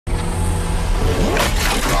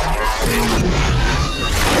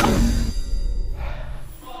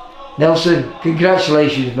Nelson,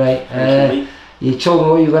 congratulations, mate. You told me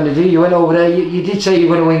what you were going to do. You went over there. You did say you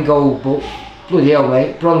were going to win gold, but bloody hell,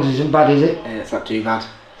 mate, bronze isn't bad, is it? Yeah, it's not too bad.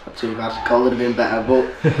 It's not too bad. Gold would have been better,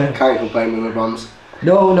 but can't complain with my bronze.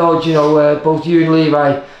 No, do you know, both you and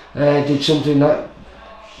Levi did something that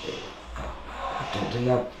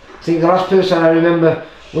I think the last person I remember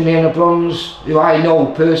winning a bronze, who I know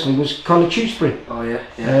personally, was Conor Tewkesbury. Oh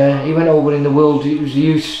yeah. He went over in the world. It was the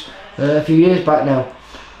youth a few years back now.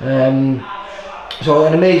 So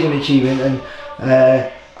an amazing achievement, and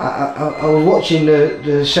I was watching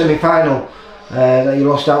the semi-final that you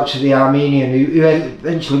lost out to the Armenian, who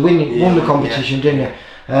eventually won the competition, didn't he?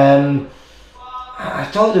 I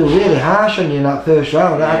thought they were really harsh on you in that first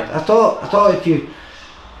round. I thought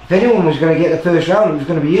if anyone was going to get the first round, it was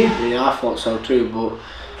going to be you. Yeah, I thought so too, but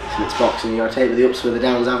it's boxing, you got to take the ups with the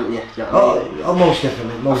downs, haven't you? Do you know what I mean? Most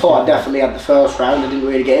definitely. I thought I definitely had the first round. I didn't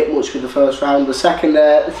really get it much with the first round. The second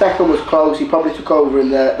was close. He probably took over in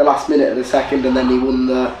the last minute of the second, and then he won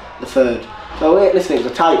the third. So listen, it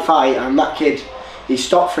was a tight fight, and that kid, he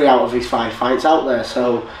stopped 3 out of his 5 fights out there.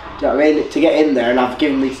 So, do you know what I mean? To get in there and I've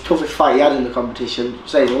given the toughest fight he had in the competition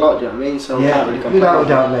says a lot. Do you know what I mean? So yeah, can't really complain. Without a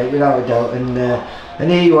doubt, mate. Without a doubt. And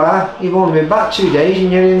here you are. You've only been back 2 days,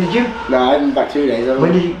 and you're in the gym. No, I haven't been back 2 days.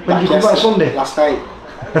 When did you come back? Sunday? Last night.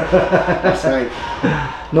 Last night.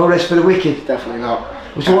 No rest for the wicked. Definitely not.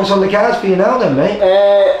 So what's on the cards for you now then, mate?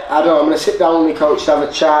 I don't know. I'm going to sit down with my coach to have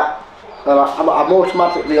a chat. I'm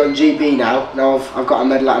automatically on GB now. Now I've got a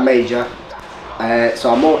medal at a major. So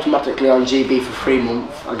I'm automatically on GB for 3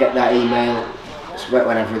 months. I'll get that email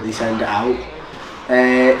whenever they send it out.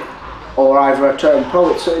 Or either a turn pro.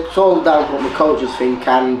 It's all down to what my coaches think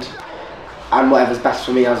and whatever's best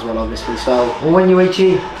for me as well, obviously. So. Well, when you're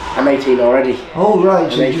 18? I'm 18 already. Oh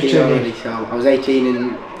right, I'm 18 already. So I was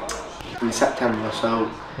 18 in September.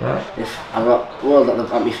 So if I've got world at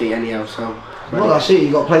my feet anyhow. So. Well, that's it.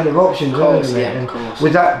 You've got plenty of options, haven't you, mate? Of course.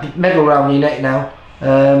 With that medal round your neck now,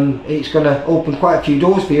 it's going to open quite a few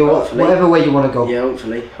doors for you, whatever way you want to go. Yeah,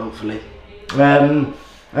 hopefully.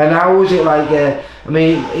 And how was it like? I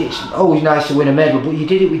mean, it's always nice to win a medal, but you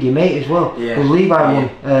did it with your mate as well. Yeah. Because Levi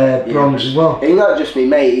won bronze as well. He's not just me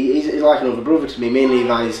mate. He's like another brother to me. Me and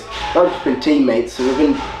Levi's not just been teammates. So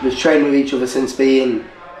we've trained with each other since being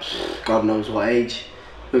God knows what age.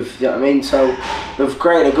 You know what I mean? So we've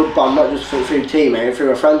created a good bond, not just through teammate,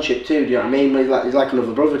 through a friendship too. Do you know what I mean? He's like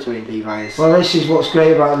another brother to me, Levi is. Well, this is what's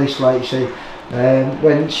great about this, like you say.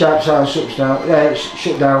 When Sharp's House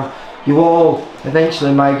shut down, you all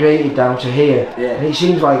eventually migrated down to here. Yeah. And it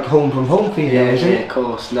seems like home from home for you, isn't it? Yeah, of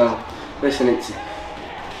course. No, listen, it's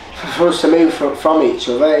for us to move from each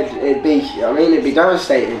other. It'd be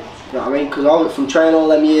devastating. You know what I mean? Because from training all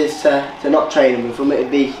them years to not training with them, it'd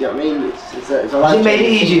be, you know what I mean? It's a has it made it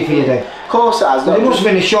easier for you then? Of course it has. But it must have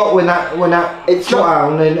been a shock when that shut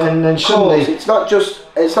down and then suddenly. It's not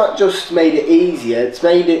just made it easier. It's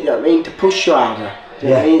made it, you know what I mean, to push you harder. You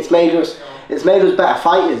know what I mean? It's made us better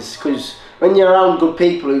fighters, because when you're around good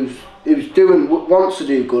people who wants to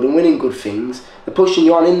do good and winning good things, they're pushing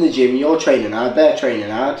you on in the gym. You're training hard. They're training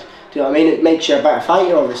hard. Do you know what I mean? It makes you a better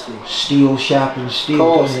fighter, obviously. Steel sharpens steel.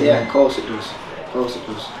 Of course, yeah, of course it does. Of course it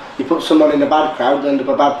does. You put someone in a bad crowd, they'll end up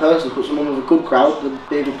a bad person. Put someone with a good crowd, they'll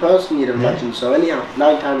be a good person, you'd imagine. So anyhow,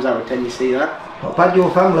 9 times out of 10 you see that. Not bad,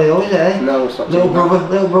 your family though, is it? Eh? No, it's not. Little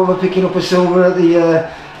brother picking up a silver at the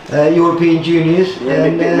European Juniors. Yeah,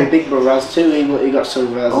 my big brother has too. He got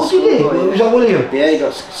silver as a schoolboy. Oh, did he? Was that William? Yeah, he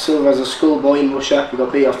got silver as a schoolboy in Russia. He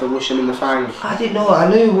got beat off the Russian in the final. I didn't know. I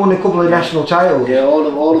knew he won a couple of national titles. Yeah,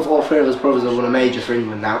 all 3 of his brothers have won a major for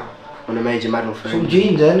England now. Won a major medal for England. Some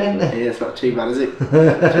genes then, isn't there? Yeah, it's not too bad, is it? Not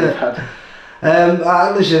too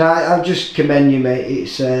bad. Listen, I just commend you, mate.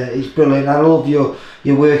 It's brilliant. I love your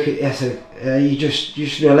work ethic. You just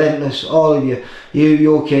relentless, all of you.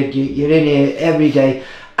 Your kid, you're in here every day,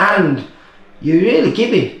 and you're really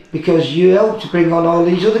giving, because you help to bring on all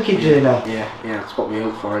these other kids here now. Yeah, that's what we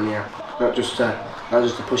hope for, and not just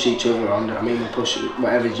to push each other on. I mean, we push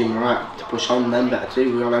whatever gym we're at to push on them better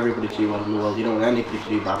too. We want everybody to do well in the world. You don't want anybody to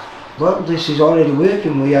do bad. Well, this is already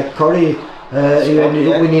working. We had Corey, who ended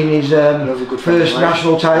up winning his first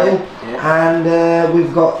national title, and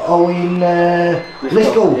we've got Owen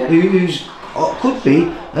Lithgow, who's could be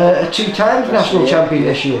a 2 times national champion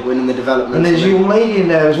this year. Winning the development. And there's a young lady in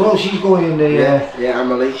there as well. She's going in the. Yeah,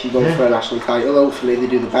 Emily. She's going for a national title. Hopefully they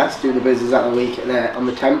do the best, do the business at the week on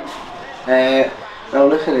the 10th. Now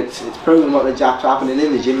listen, it's proven what the jab's happening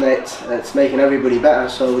in the gym, that it's making everybody better,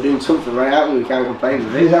 so we're doing something right, aren't we? We can't complain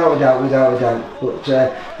with it. Without a doubt. But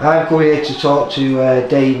I'm coming here to talk to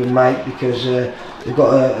Dave and Mike, because they've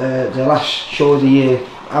got the last show of the year,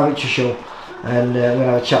 amateur show, and we're gonna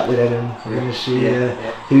have a chat with them, and we're gonna see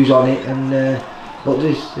who's on it. And but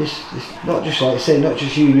this not just like I say, not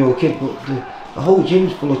just you and your kid, but the whole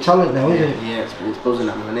gym's full of talent now, isn't it? Yeah, it's buzzing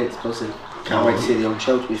at the minute. It's buzzing. Can't wait to see the young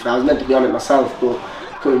show. To be fair, I was meant to be on it myself, but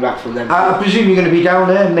coming back from them. I presume you're going to be down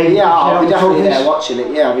there, maybe. Yeah, I'll be definitely there watching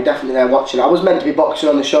it. Yeah, I'll be definitely there watching it. I was meant to be boxing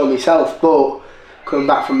on the show myself, but coming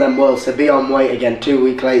back from them worlds to be on weight again 2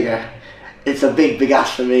 weeks later, it's a big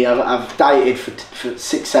ask for me. I've dieted for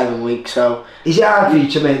 6-7 weeks, so. Is it hard for you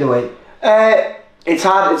to make the weight? It's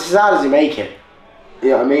hard. It's as hard as you make it. You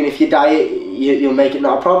know what I mean? If you diet, you'll make it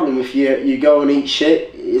not a problem. If you go and eat shit,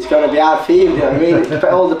 it's going to be hard for you. You know what I mean? It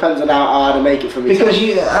all depends on how hard I make it for myself.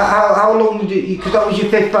 Because how long did you? Because that was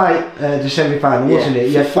your 5th fight, the semi-final, wasn't it?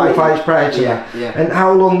 You had 4 fights prior to that. Yeah. And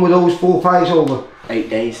how long were those 4 fights over? 8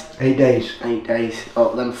 days. 8 days. 8 days.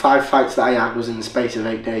 Oh, them 5 fights that I had was in the space of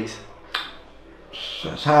 8 days.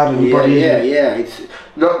 So it's hard on your body. Yeah. It's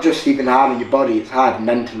not just even hard on your body. It's hard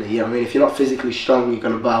mentally. You know what I mean? If you're not physically strong, you're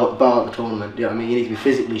gonna bow at the tournament. You know what I mean? You need to be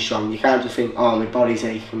physically strong. You can't just think, oh, my body's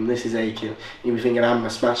aching, this is aching. You be thinking, I'm gonna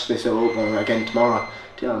smash this up again tomorrow.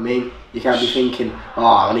 Do you know what I mean? You can't be thinking,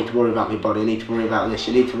 oh, I need to worry about my body. I need to worry about this.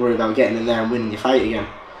 You need to worry about getting in there and winning your fight again.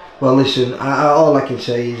 Well, listen, all I can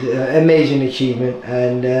say is amazing achievement,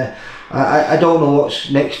 and I don't know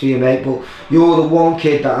what's next for you, mate, but you're the one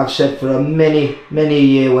kid that I've said for many a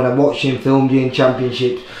year when I've watched you and filmed you in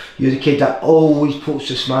championships, you're the kid that always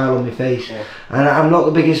puts a smile on my face. Yeah. And I'm not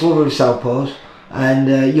the biggest lover of southpaws,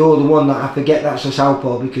 and you're the one that I forget that's a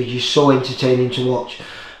southpaw because you're so entertaining to watch.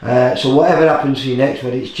 So whatever happens for you next,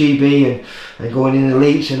 whether it's GB and going in the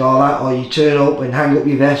elites and all that, or you turn up and hang up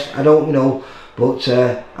your vest, I don't know. But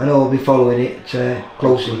I know I'll be following it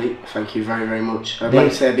closely. Thank you very much. I'd like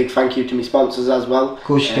to say a big thank you to my sponsors as well. Of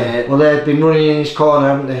course you can. Well, they've been running in this corner,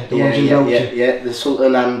 haven't they? The ones who helped you. Yeah, the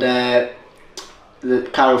Sultan and the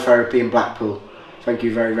Cryotherapy in Blackpool. Thank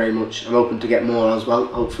you very much. I'm hoping to get more as well,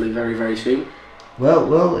 hopefully very soon.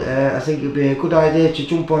 Well, I think it'd be a good idea to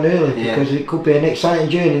jump on early because it could be an exciting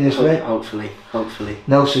journey this way. Hopefully.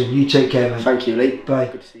 Nelson, you take care, man. Thank you, Lee. Bye.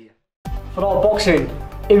 Good to see you. For all boxing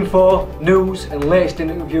info, news and latest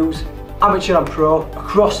interviews, amateur and pro,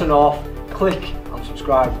 across the north, click and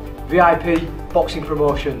subscribe. VIP Boxing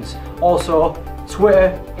Promotions. Also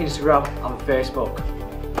Twitter, Instagram and Facebook.